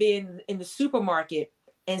remember being in the supermarket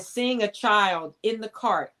and seeing a child in the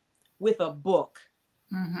cart with a book.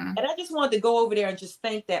 And I just wanted to go over there and just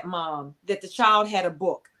thank that mom that the child had a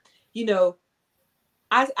book. I'm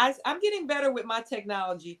getting better with my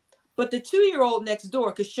technology, but the 2-year-old next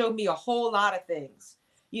door could show me a whole lot of things.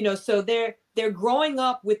 So they're growing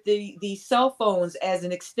up with the cell phones as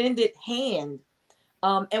an extended hand.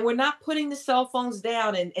 And we're not putting the cell phones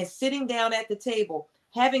down and sitting down at the table,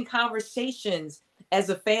 having conversations as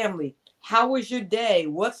a family. How was your day?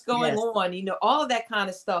 What's going on? All of that kind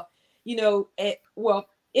of stuff. In a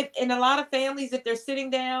lot of families, if they're sitting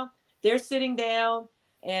down,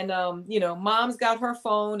 and, mom's got her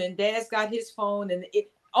phone and dad's got his phone, and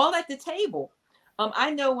all at the table. I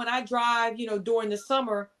know when I drive, during the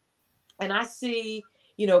summer, and I see,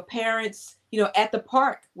 parents, at the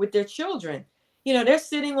park with their children, they're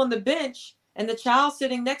sitting on the bench and the child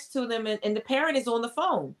sitting next to them, and the parent is on the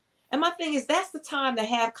phone. And my thing is, that's the time to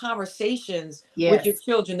have conversations with your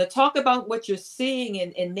children, to talk about what you're seeing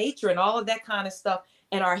in nature and all of that kind of stuff.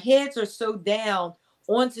 And our heads are so down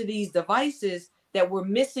onto these devices that we're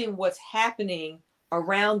missing what's happening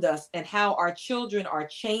around us and how our children are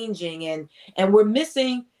changing, and we're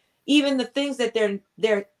missing even the things that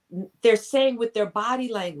they're saying with their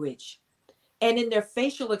body language and in their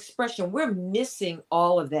facial expression. We're missing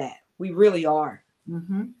all of that. We really are.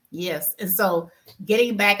 Mm-hmm. Yes. And so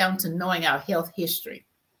getting back onto knowing our health history,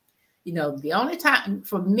 the only time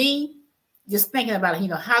for me, just thinking about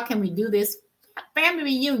it, how can we do this? Family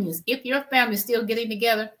reunions. If your family's still getting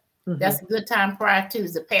together, that's a good time prior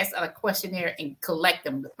to pass out a questionnaire and collect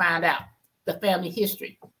them to find out the family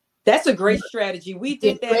history. That's a great strategy. We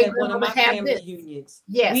did that at one of my family reunions.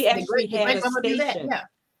 Yes, we actually had a station. Yeah.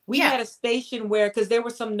 We had a station where, because there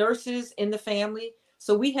were some nurses in the family,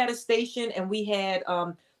 so we had a station and we had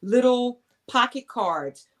little pocket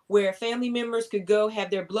cards where family members could go have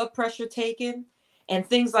their blood pressure taken and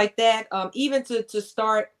things like that. Even to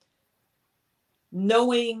start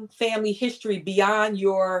knowing family history beyond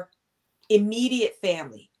your immediate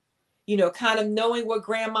family, kind of knowing what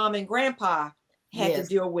grandmom and grandpa had to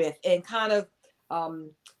deal with, and kind of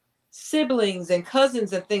siblings and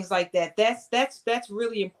cousins and things like that. That's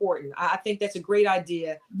really important. I think that's a great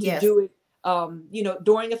idea to do it,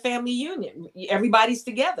 during a family union. Everybody's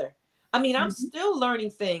together. I mean, I'm still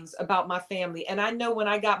learning things about my family. And I know when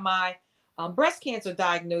I got my breast cancer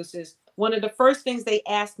diagnosis, one of the first things they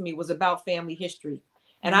asked me was about family history.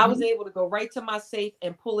 And I was able to go right to my safe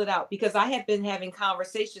and pull it out, because I had been having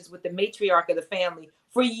conversations with the matriarch of the family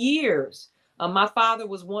for years. My father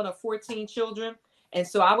was one of 14 children. And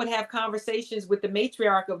so I would have conversations with the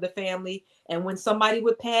matriarch of the family. And when somebody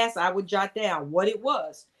would pass, I would jot down what it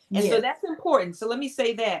was. And so that's important. So let me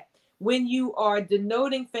say that when you are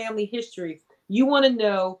denoting family history, you want to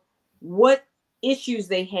know what issues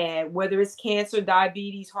they had, whether it's cancer,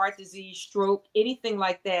 diabetes, heart disease, stroke, anything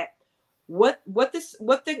like that. What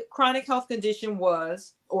the chronic health condition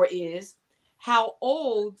was or is, how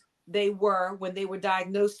old they were when they were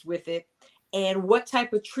diagnosed with it, and what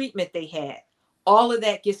type of treatment they had. All of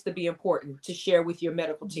that gets to be important to share with your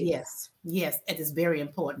medical team. Yes, it is very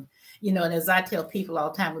important. And as I tell people all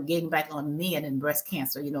the time, we're getting back on men and breast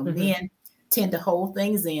cancer. Men tend to hold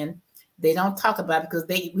things in. They don't talk about it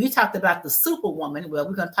because we talked about the superwoman. Well,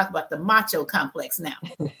 we're going to talk about the macho complex now.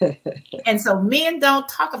 And so men don't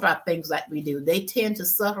talk about things like we do. They tend to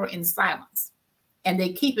suffer in silence, and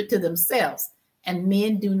they keep it to themselves. And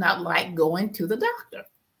men do not like going to the doctor.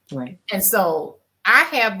 Right. And so I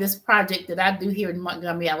have this project that I do here in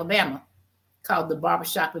Montgomery, Alabama, called the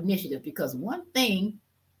Barbershop Initiative, because one thing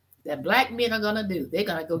that Black men are going to do, they're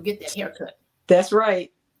going to go get that haircut. That's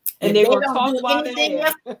right. And they're going to talk about anything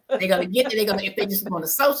else. They're going to get it. If they just want to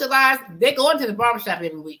socialize, they're going to the barbershop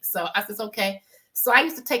every week. So I said, okay. So I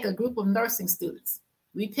used to take a group of nursing students.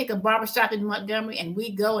 We pick a barbershop in Montgomery and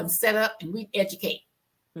we go and set up and we educate.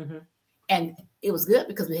 And it was good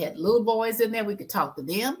because we had little boys in there. We could talk to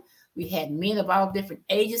them. We had men of all different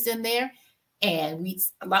ages in there. And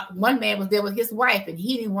one man was there with his wife, and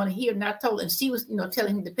he didn't want to hear, and I told him, and she was,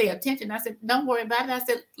 telling him to pay attention. I said, don't worry about it. I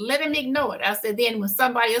said, let him ignore it. I said, then when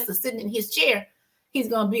somebody else is sitting in his chair, he's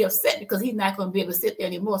going to be upset because he's not going to be able to sit there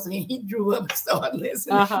anymore. So then he drew up and started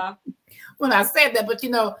listening when I said that. But,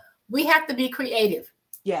 we have to be creative.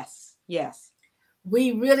 Yes.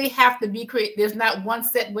 We really have to be creative. There's not one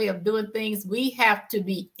set way of doing things. We have to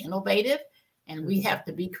be innovative, and we have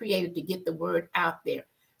to be creative to get the word out there.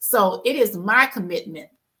 So it is my commitment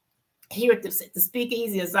here at the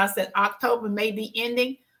Speakeasy. As I said, October may be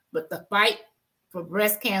ending, but the fight for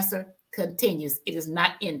breast cancer continues. It is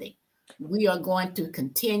not ending. We are going to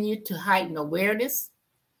continue to heighten awareness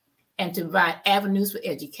and to provide avenues for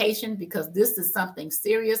education, because this is something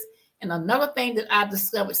serious. And another thing that I've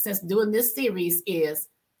discovered since doing this series is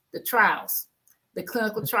the trials, the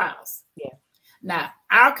clinical trials. Yeah. Now,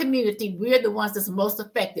 our community, we're the ones that's most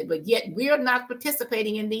affected, but yet we're not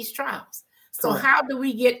participating in these trials. So how do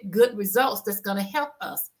we get good results that's going to help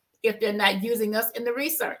us if they're not using us in the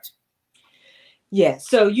research? Yeah,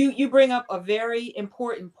 so you bring up a very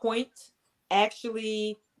important point.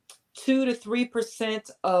 Actually, 2 to 3%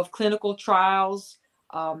 of clinical trials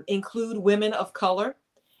include women of color.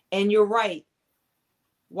 And you're right.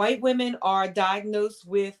 White women are diagnosed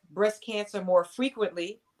with breast cancer more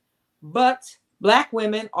frequently, but Black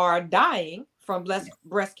women are dying from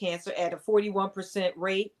breast cancer at a 41%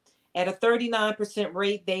 rate. At a 39%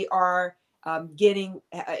 rate, they are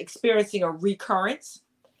experiencing a recurrence.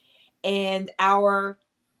 And our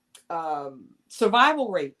survival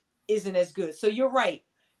rate isn't as good. So you're right.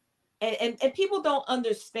 And people don't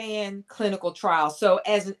understand clinical trials. So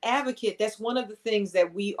as an advocate, that's one of the things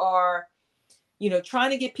that we are, trying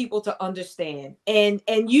to get people to understand. And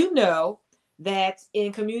that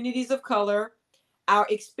in communities of color, our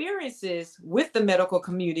experiences with the medical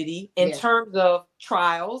community in terms of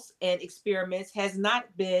trials and experiments has not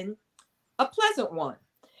been a pleasant one.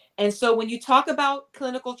 And so when you talk about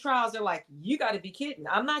clinical trials, they're like, you got to be kidding.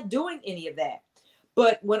 I'm not doing any of that.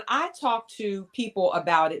 But when I talk to people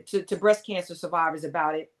about it, to breast cancer survivors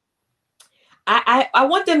about it, I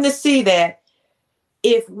want them to see that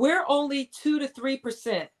if we're only 2 to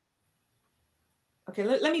 3%, okay,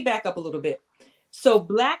 let me back up a little bit. So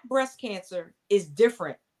Black breast cancer is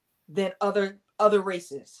different than other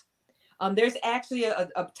races. There's actually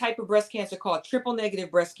a type of breast cancer called triple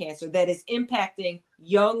negative breast cancer that is impacting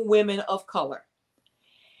young women of color.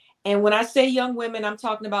 And when I say young women, I'm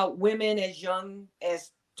talking about women as young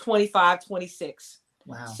as 25, 26.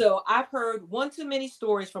 Wow. So I've heard one too many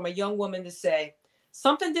stories from a young woman to say,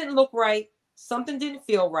 something didn't look right, something didn't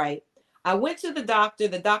feel right. I went to the doctor.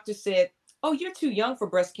 The doctor said, oh, you're too young for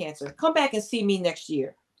breast cancer. Come back and see me next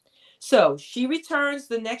year. So she returns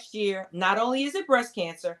the next year. Not only is it breast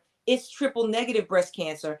cancer, it's triple negative breast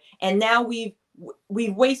cancer. And now we've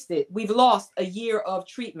lost a year of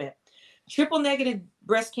treatment. Triple negative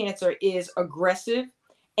breast cancer is aggressive,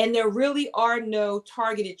 and there really are no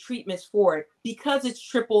targeted treatments for it because it's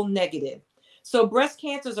triple negative. So breast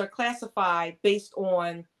cancers are classified based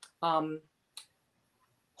on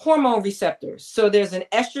hormone receptors. So there's an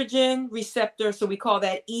estrogen receptor, so we call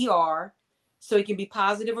that ER. So it can be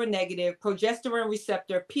positive or negative. Progesterone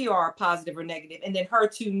receptor, PR, positive or negative. And then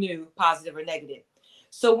HER2 new, positive or negative.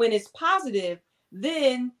 So when it's positive,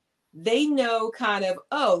 then they know kind of,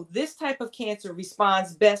 oh, this type of cancer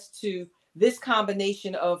responds best to this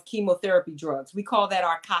combination of chemotherapy drugs. We call that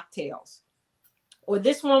our cocktails. Or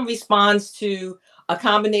this one responds to a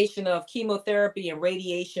combination of chemotherapy and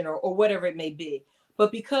radiation or whatever it may be.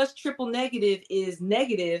 But because triple negative is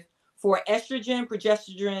negative for estrogen,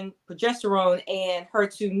 progesterone, and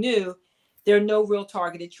HER2 new, there are no real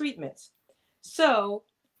targeted treatments. So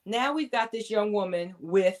now we've got this young woman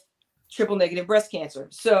with triple negative breast cancer.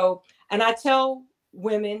 So, and I tell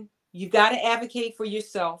women, you've got to advocate for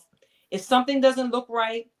yourself. If something doesn't look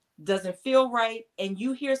right, doesn't feel right, and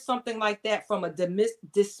you hear something like that from a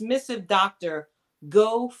dismissive doctor,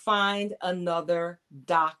 go find another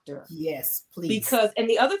doctor. Yes, please. Because, and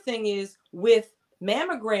the other thing is with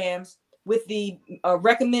mammograms, with the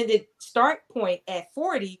recommended start point at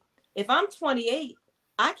 40, if I'm 28,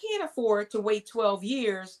 I can't afford to wait 12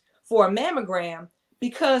 years for a mammogram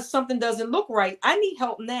because something doesn't look right. I need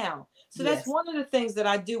help now. So that's one of the things that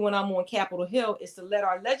I do when I'm on Capitol Hill is to let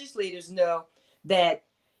our legislators know that,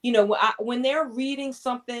 you know, when they're reading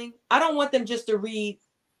something, I don't want them just to read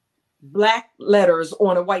Black letters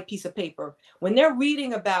on a white piece of paper. When they're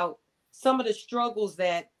reading about some of the struggles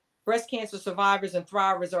that breast cancer survivors and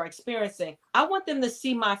thrivers are experiencing, I want them to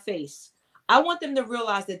see my face. I want them to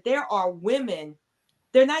realize that there are women.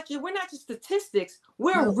 We're not just statistics.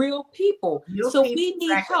 We're real people. We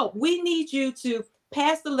need help. We need you to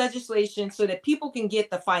pass the legislation so that people can get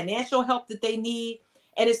the financial help that they need.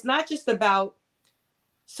 And it's not just about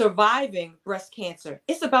surviving breast cancer.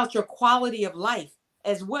 It's about your quality of life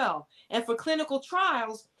as well. And for clinical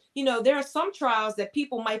trials, you know, there are some trials that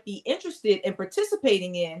people might be interested in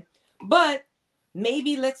participating in, but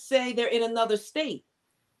maybe let's say they're in another state.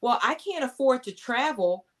 Well, I can't afford to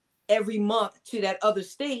travel every month to that other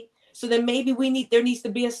state. So then maybe there needs to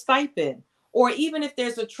be a stipend. Or even if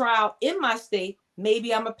there's a trial in my state,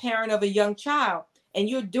 maybe I'm a parent of a young child and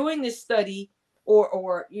you're doing this study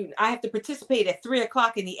or I have to participate at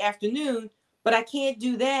 3:00 in the afternoon, but I can't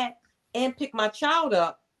do that and pick my child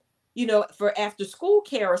up, you know, for after school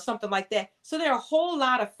care or something like that. So there are a whole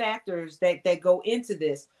lot of factors that go into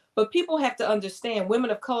this. But people have to understand,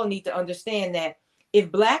 women of color need to understand that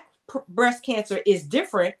if Black breast cancer is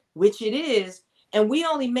different, which it is, and we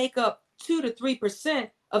only make up 2 to 3%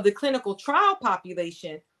 of the clinical trial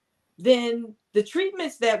population, then the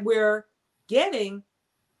treatments that we're getting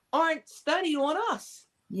aren't studied on us.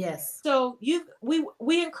 Yes. So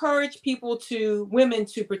we encourage women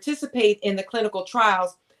to participate in the clinical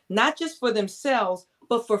trials, not just for themselves,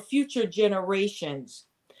 but for future generations.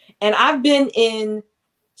 And I've been in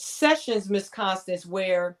sessions, Ms. Constance,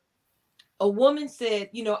 where a woman said,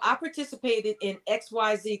 you know, I participated in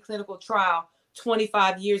XYZ clinical trial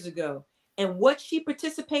 25 years ago. And what she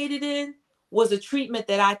participated in was a treatment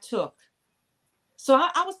that I took. So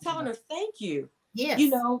I was telling her, thank you. Yes. You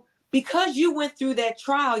know, because you went through that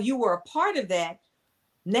trial, you were a part of that.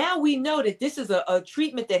 Now we know that this is a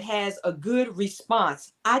treatment that has a good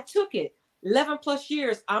response. I took it 11 plus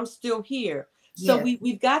years. I'm still here. So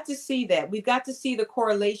we've got to see that. We've got to see the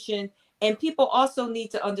correlation. And people also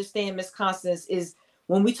need to understand, Ms. Constance, is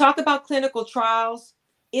when we talk about clinical trials,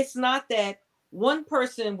 it's not that one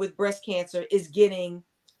person with breast cancer is getting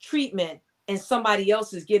treatment and somebody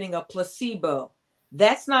else is getting a placebo.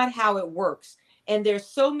 That's not how it works. And there's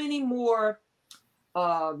so many more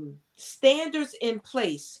standards in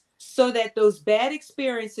place so that those bad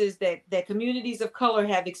experiences that communities of color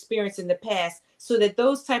have experienced in the past, so that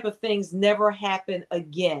those type of things never happen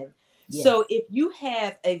again. Yes. So if you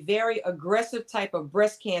have a very aggressive type of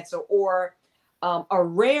breast cancer or a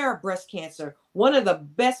rare breast cancer, one of the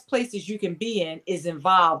best places you can be in is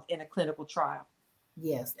involved in a clinical trial.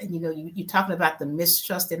 Yes. And you're talking about the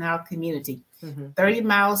mistrust in our community. 30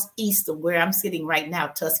 miles east of where I'm sitting right now,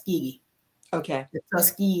 Tuskegee. Okay. The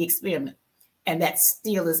Tuskegee experiment. And that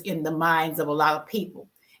still is in the minds of a lot of people.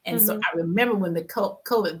 And so I remember when the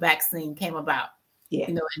COVID vaccine came about,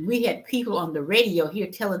 and we had people on the radio here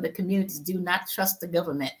telling the communities, do not trust the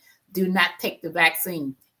government. Do not take the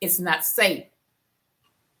vaccine. It's not safe.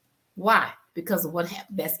 Why? Because of what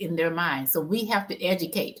that's in their minds. So we have to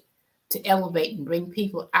educate, to elevate and bring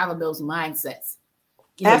people out of those mindsets.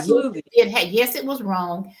 Absolutely. Yes, it was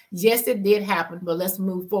wrong. Yes, it did happen, but let's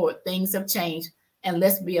move forward. Things have changed, and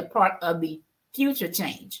let's be a part of the future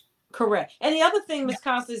change. Correct. And the other thing, Ms.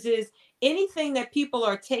 Constance, is anything that people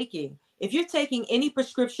are taking, if you're taking any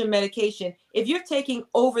prescription medication, if you're taking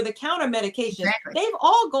over-the-counter medication, they've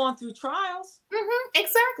all gone through trials.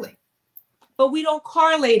 Exactly. But we don't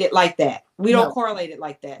correlate it like that. No,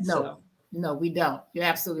 we don't. You're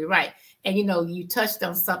absolutely right. And, you touched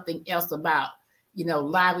on something else about,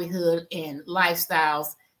 livelihood and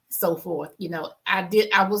lifestyles, so forth.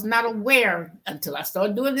 I was not aware until I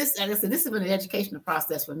started doing this. And I said, this has been an educational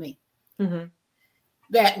process for me.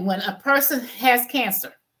 That when a person has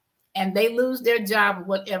cancer and they lose their job or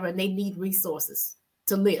whatever, and they need resources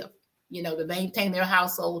to live, to maintain their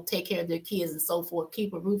household, take care of their kids and so forth,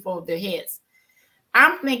 keep a roof over their heads.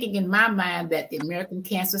 I'm thinking in my mind that the American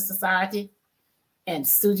Cancer Society and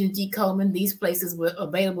Susan G. Komen, these places were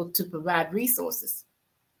available to provide resources.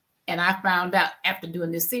 And I found out after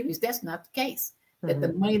doing this series, that's not the case. That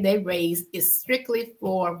the money they raise is strictly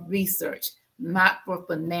for research, not for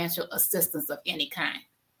financial assistance of any kind.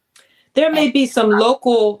 There may be some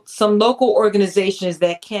local organizations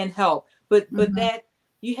that can help, but that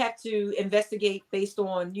you have to investigate based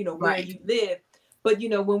on, where you live. But,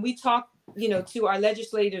 when we talk, to our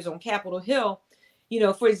legislators on Capitol Hill,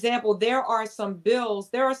 for example, there are some bills,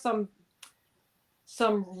 there are some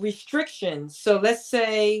restrictions. So let's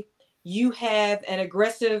say you have an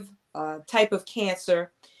aggressive type of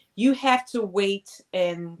cancer, you have to wait.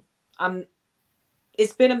 And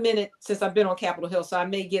it's been a minute since I've been on Capitol Hill, so I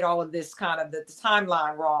may get all of this kind of the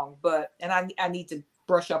timeline wrong, and I need to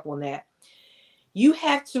brush up on that. You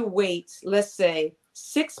have to wait, let's say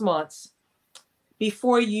 6 months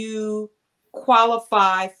before you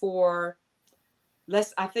qualify for,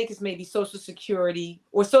 I think it's maybe Social Security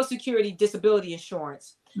or Social Security disability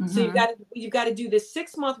insurance. So you've got to do this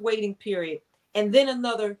 6-month waiting period and then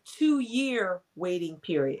another 2-year waiting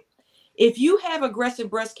period. If you have aggressive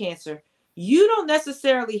breast cancer, you don't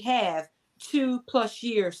necessarily have 2+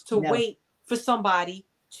 years to wait for somebody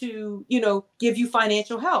to, give you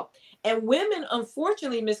financial help. And women,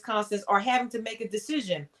 unfortunately, Ms. Constance, are having to make a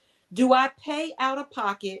decision. Do I pay out of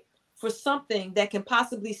pocket for something that can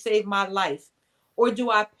possibly save my life? Or do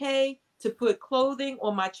I pay to put clothing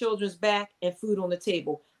on my children's back and food on the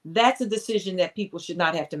table? That's a decision that people should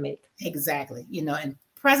not have to make. Exactly. And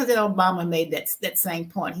President Obama made that same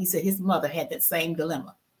point. He said his mother had that same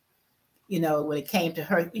dilemma. When it came to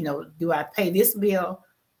her, do I pay this bill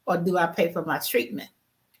or do I pay for my treatment?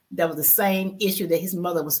 That was the same issue that his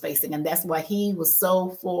mother was facing. And that's why he was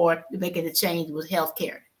so for making a change with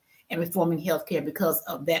healthcare and reforming healthcare, because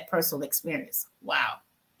of that personal experience. Wow.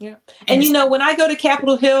 Yeah. And when I go to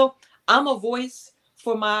Capitol Hill, I'm a voice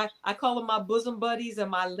for I call them my bosom buddies and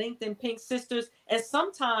my LinkedIn Pink sisters. And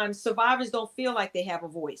sometimes survivors don't feel like they have a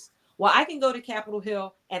voice. Well, I can go to Capitol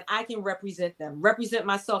Hill and I can represent them, represent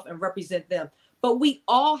myself and represent them. But we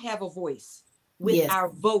all have a voice with our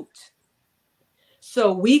vote.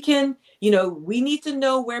 So we can, we need to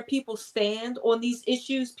know where people stand on these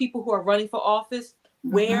issues, people who are running for office,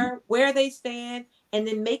 where they stand, and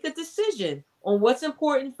then make a decision on what's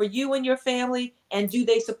important for you and your family, and do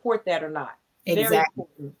they support that or not? Exactly. Very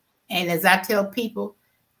important. And as I tell people,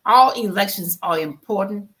 all elections are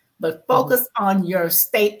important, but focus on your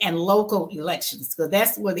state and local elections, because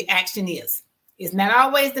that's where the action is. It's not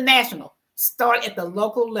always the national. Start at the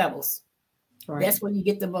local levels. Right. That's where you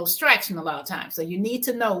get the most traction a lot of times. So you need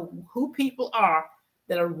to know who people are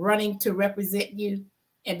that are running to represent you.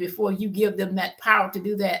 And before you give them that power to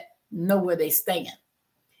do that, know where they stand.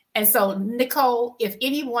 And so, Nicolle, if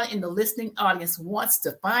anyone in the listening audience wants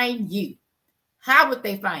to find you, how would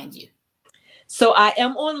they find you? So I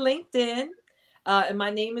am on LinkedIn, and my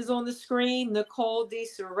name is on the screen, Nicolle D.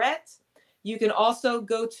 Surratt. You can also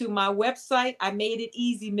go to my website. I made it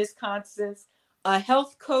easy, Miss Constance,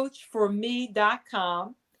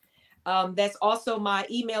 healthcoachforme.com. That's also my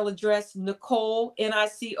email address, Nicolle,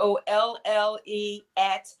 Nicolle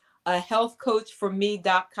at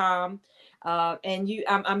healthcoachforme.com. And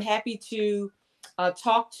I'm happy to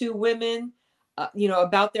talk to women,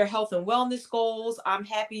 about their health and wellness goals. I'm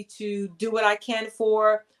happy to do what I can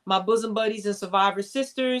for my bosom buddies and survivor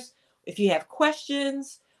sisters. If you have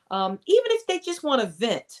questions, even if they just want to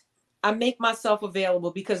vent, I make myself available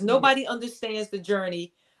because nobody understands the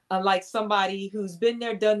journey like somebody who's been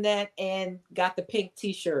there, done that, and got the pink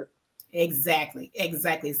t-shirt. Exactly.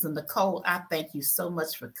 So Nicolle, I thank you so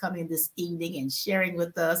much for coming this evening and sharing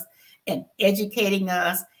with us and educating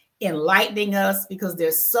us, enlightening us, because there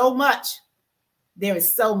is so much.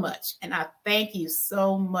 And I thank you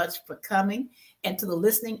so much for coming. And to the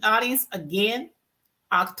listening audience, again,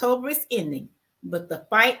 October is ending, but the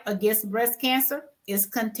fight against breast cancer is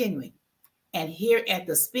continuing. And here at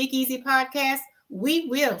the Speakeasy Podcast, we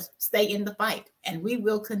will stay in the fight and we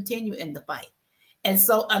will continue in the fight. And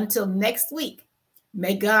so until next week,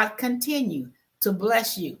 may God continue to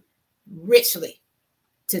bless you richly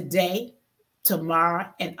today,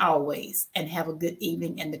 tomorrow, and always. And have a good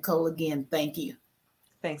evening. And Nicolle, again, thank you.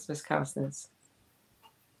 Thanks, Miss Constance.